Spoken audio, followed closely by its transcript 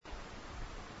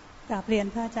กราบเรียน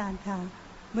พระอาจารย์ค่ะ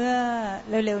เมื่อ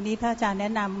เร็วๆนี้พระอาจารย์แน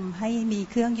ะนำให้มี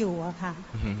เครื่องอยู่อะค่ะ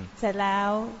เสร็จแล้ว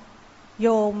โย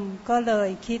มก็เลย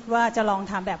คิดว่าจะลอง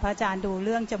ทำแบบพระอาจารย์ดูเ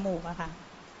รื่องจมูกอะค่ะ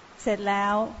เสร็จแล้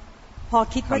วพอ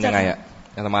คิดว่าจะทำยังไงอะ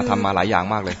อาตมาทำมาหลายอย่าง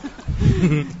มากเลย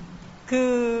คื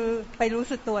อไปรู้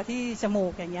สึกตัวที่จมู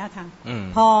กอย่างเงี้ยค่ะ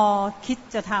พอคิด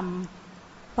จะท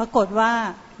ำปรากฏว่า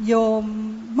โยม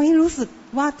ไม่รู้สึก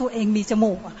ว่าตัวเองมีจ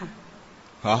มูกอะค่ะ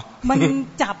มัน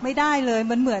จับไม่ได้เลย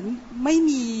มันเหมือนไม่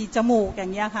มีจมูกอย่า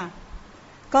งเงี้ยค่ะ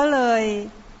ก็เลย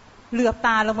เหลือบต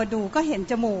าลงมาดูก็เห็น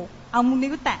จมูกเอามือ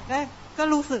นิ้วแตะก็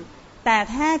รู้สึกแต่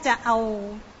แท้จะเอา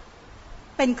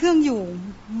เป็นเครื่องอยู่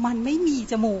มันไม่มี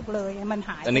จมูกเลยมันห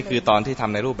ายอันนี้คือตอนที่ท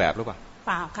ำในรูปแบบหรือเปล่าเ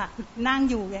ปล่าค่ะนั่ง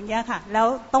อยู่อย่างเงี้ยค่ะแล้ว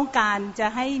ต้องการจะ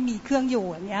ให้มีเครื่องอยู่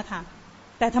อย่างเงี้ยค่ะ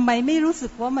แต่ทำไมไม่รู้สึ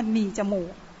กว่ามันมีจมู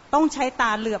กต้องใช้ต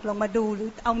าเหลือบลงมาดูหรือ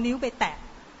เอานิ้วไปแตะ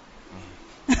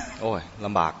โอ้ยล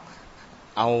ำบาก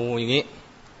เอาอย่างนี้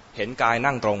เห็นกาย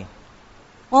นั่งตรง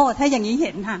โอ้ถ้าอย่างนี้เ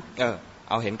ห็นค่ะ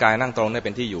เอาเห็นกายนั่งตรงได้เ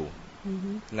ป็นที่อยู่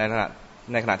ใ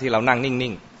นขณะที่เรานั่งนิ่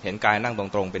งๆเห็นกายนั่งตร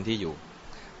งๆเป็นที่อยู่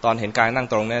ตอนเห็นกายนั่ง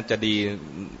ตรงเนี่ยจะดี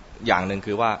อย่างหนึ่ง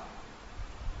คือว่า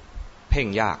เพ่ง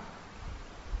ยาก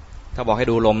ถ้าบอกให้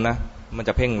ดูลมนะมันจ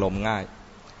ะเพ่งลมง่าย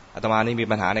อาตมานี่มี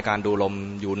ปัญหาในการดูลม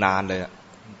อยู่นานเลย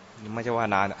ไม่ใช่ว่า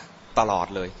นานตลอด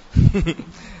เลย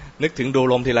นึกถึงดู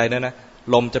ลมทีไรเนี่ยนะ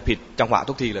ลมจะผิดจังหวะ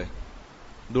ทุกทีเลย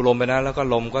ดูลมไปนะแล้วก็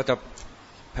ลมก็จะ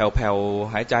แผ่ว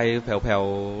ๆหายใจแผ่ว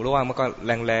ๆหรือว่ามันก็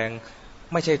แรง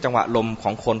ๆไม่ใช่จังหวะลมข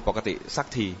องคนปกติสัก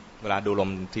ทีเวลาดูลม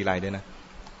ทีไรเนี่ยนะ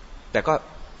แต่ก็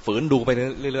ฝืนดูไปเ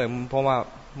รื่อยๆเพราะว่า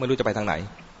ไม่รู้จะไปทางไหน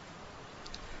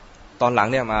ตอนหลัง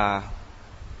เนี่ยมา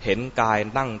เห็นกาย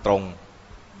นั่งตรง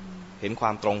เห็นควา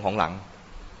มตรงของหลัง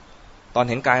ตอน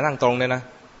เห็นกายนั่งตรงเนี่ยนะ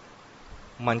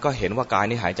มันก็เห็นว่ากาย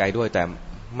นี่หายใจด้วยแต่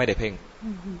ไม่ได้เพ่ง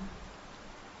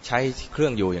ใช้เครื่อ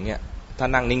งอยู่อย่างเงี้ยถ้า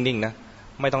นั่งนิ่งๆนะ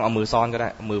ไม่ต้องเอามือซ้อนก็ได้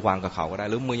มือวางกับเขาก็ได้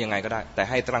หรือมือยังไงก็ได้แต่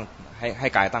ให้ตั้งให้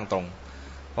กายตั้งตรง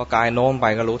พอกายโน้มไป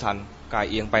ก็รู้ทันกาย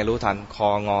เอียงไปรู้ทันคอ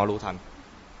งอรู้ทัน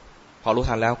พอรู้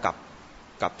ทันแล้วก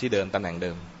ลับที่เดิมตำแหน่งเดิ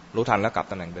มรู้ทันแล้วกลับ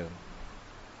ตำแหน่งเดิม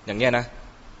อย่างเงี้ยนะ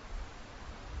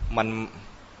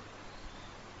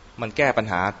มันแก้ปัญ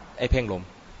หาไอ้เพ่งลม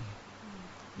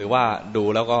หรือว่าดู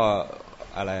แล้วก็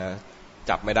อะไร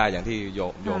จับไม่ได้อย่างที่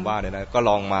โยมว่าเนี่ยนะก็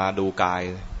ลองมาดูกาย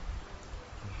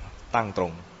ตั้งตร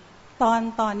ง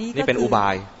ตอนนี้นี่เป็นอุบา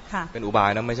ยเป็นอุบาย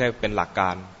นะไม่ใช่เป็นหลักก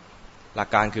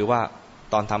ารคือว่า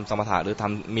ตอนทำสมถะหรือท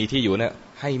ำมีที่อยู่เนี่ย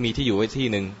ให้มีที่อยู่ไว้ที่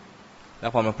หนึ่งแล้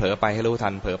วพอมันเผลอไปให้รู้ทั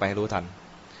นเผลอไปให้รู้ทัน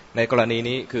ในกรณี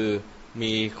นี้คือ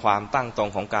มีความตั้งตรง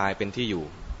ของกายเป็นที่อยู่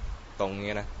ตรง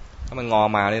นี้นะถ้ามันงอ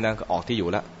มาเนี่ยนะก็ออกที่อยู่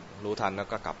แล้วรู้ทันแล้ว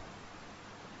ก็กลับ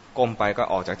ก้มไปก็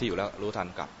ออกจากที่อยู่แล้วรู้ทัน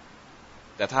กลับ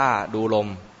แต่ถ้าดูลม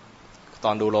ต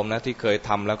อนดูลมนะที่เคยท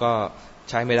ำแล้วก็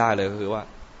ใช้ไม่ได้เลยก็คือว่า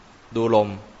ดูล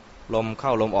มเข้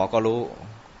าลมออกก็รู้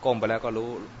ก้มไปแล้วก็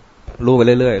รู้ไป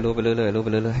เรื่อยๆรู้ไปเรื่อยๆรู้ไป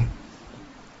เรื่อย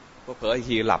ๆก็เผลออีก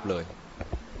ทีหลับเลย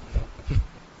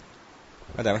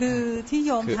คือที่โ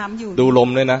ยมทำอยู่ดูลม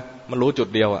เลยนะมันรู้จุด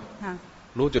เดียวอ่ะ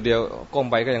รู้จุดเดียวก้ม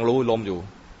ไปก็ยังรู้ลมอยู่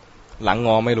หลังง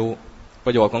อไม่รู้ป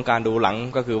ระโยชน์ของการดูหลัง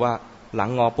ก็คือว่าหลัง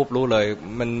งอปุ๊บรู้เลย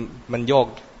มันโยก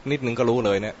นิดนึงก็รู้เ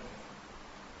ลยเนี่ย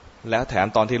แล้วแถม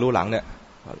ตอนที่รู้หลังเนี่ย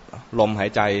ลมหาย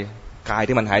ใจกาย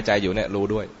ที่มันหายใจอยู่เนี่ยรู้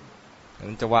ด้วย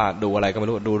นั้นจะว่าดูอะไรก็ไม่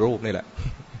รู้ดูรูปนี่แหละ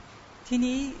ที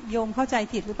นี้โยมเข้าใจ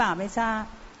ผิดหรือเปล่าไม่ทราบ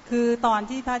คือตอน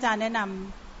ที่พระอาจารย์แนะน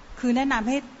ำคือแนะนำ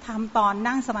ให้ทำตอน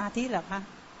นั่งสมาธิเหรอคะ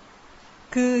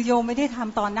คือโยมไม่ได้ท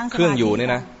ำตอนนั่งสมาธิเครื่องอยู่เนี่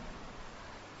ยนะ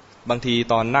บางที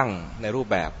ตอนนั่งในรูป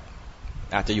แบบ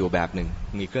อาจจะอยู่แบบหนึ่ง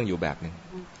มีเครื่องอยู่แบบหนึ่ง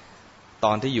ต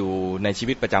อนที่อยู่ในชี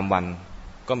วิตประจำวัน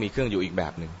ก็มีเครื่องอยู่อีกแบ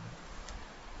บหนึ่ง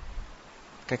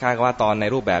คล้ายๆกับว่าตอนใน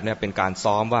รูปแบบเนี่ยเป็นการ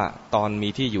ซ้อมว่าตอนมี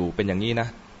ที่อยู่เป็นอย่างนี้นะ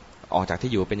ออกจาก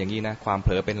ที่อยู่เป็นอย่างนี้นะความเผ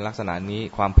ลอเป็นลักษณะนี้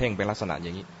ความเพ่งเป็นลักษณะอย่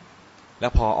างนี้แล้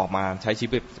วพอออกมาใช้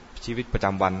ชีวิตประจ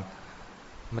ำวัน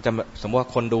มันจะสมมติว่า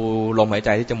คนดูลมหายใจ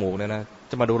ที่จมูกเนี่ยนะ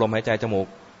จะมาดูลมหายใจจมูก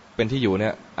เป็นที่อยู่เนี่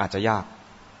ยอาจจะยาก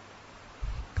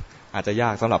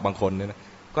สำหรับบางคนเนี่ยนะ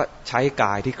ก็ใช้ก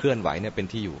ายที่เคลื่อนไหวเนี่ยเป็น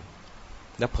ที่อยู่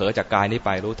แล้วเผลอจากกายนี้ไป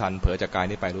รู้ทันเผลอจากกาย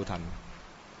นี้ไปรู้ทัน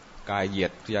กายเหยีย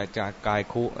ดกาย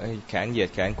คู่แขนเหยียด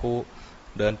แขนคู่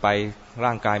เดินไป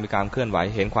ร่างกายมีการเคลื่อนไหว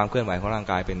เห็นความเคลื่อนไหวของร่าง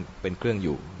กายเป็นเครื่องอ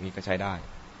ยู่นี่ก็ใช้ได้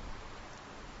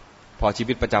พอชี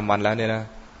วิตประจำวันแล้วเนี่ยนะ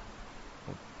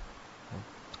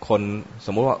คนส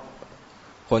มมุติว่า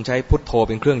คนใช้พุทโธเ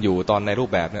ป็นเครื่องอยู่ตอนในรูป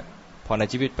แบบเนี่ยพอใน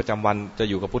ชีวิตประจำวันจะ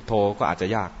อยู่กับพุทโธก็อาจจะ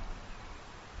ยาก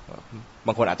บ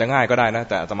างคนอาจจะง่ายก็ได้นะ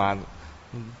แต่อาตมา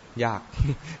ยาก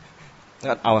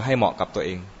เอาให้เหมาะกับตัวเอ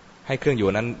งให้เครื่องอยู่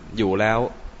นั้นอยู่แล้ว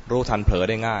รู้ทันเผลอ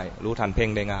ได้ง่ายรู้ทันเพ่ง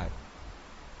ได้ง่าย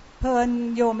เพลิน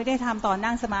โยมไม่ได้ทำตอน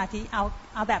นั่งสมาธิเอ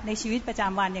าแบบในชีวิตประจ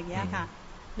ำวันอย่างเงี้ยค่ะ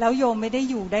แล้วโยมไม่ได้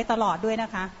อยู่ได้ตลอดด้วยน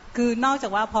ะคะคือนอกจา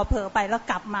กว่าพอเผลอไปแล้ว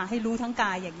กลับมาให้รู้ทั้งก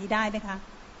ายอย่างนี้ได้ไหมคะ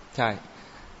ใช่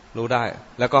รู้ได้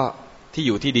แล้วก็ที่อ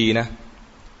ยู่ที่ดีนะ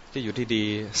ที่อยู่ที่ดี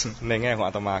ในแง่ของอ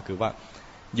าตมาคือว่า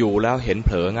อยู่แล้วเห็นเผ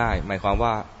ลอง่ายหมายความว่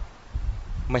า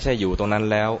ไม่ใช่อยู่ตรงนั้น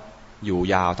แล้วอยู่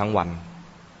ยาวทั้งวัน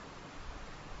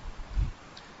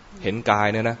เห็นกาย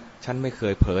เนี่ยนะฉันไม่เค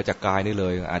ยเผลอจากกายนี่เล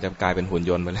ยอาจจะกลายเป็นหุ่น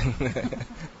ยนต์ไปเลย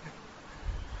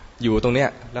อยู่ตรงเนี้ย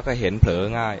แล้วก็เห็นเผลอ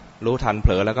ง่ายรู้ทันเผ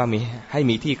ลอแล้วก็มีให้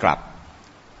มีที่กลับ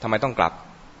ทำไมต้องก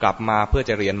ลับมาเพื่อ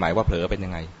จะเรียนใหม่ว่าเผลอเป็นยั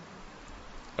งไง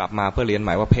กลับมาเพื่อเรียนให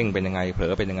ม่ว่าเพ่งเป็นยังไงเผล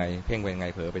อเป็นยังไงเพ่งเป็นยังไง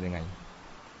เผลอเป็นยังไง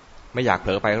ไม่อยากเผ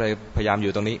ลอไปเลยพยายามอ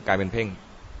ยู่ตรงนี้กลายเป็นเพ่ง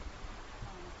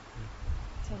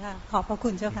ใช่ค่ะขอบพระคุ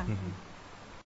ณเจ้าค่ะ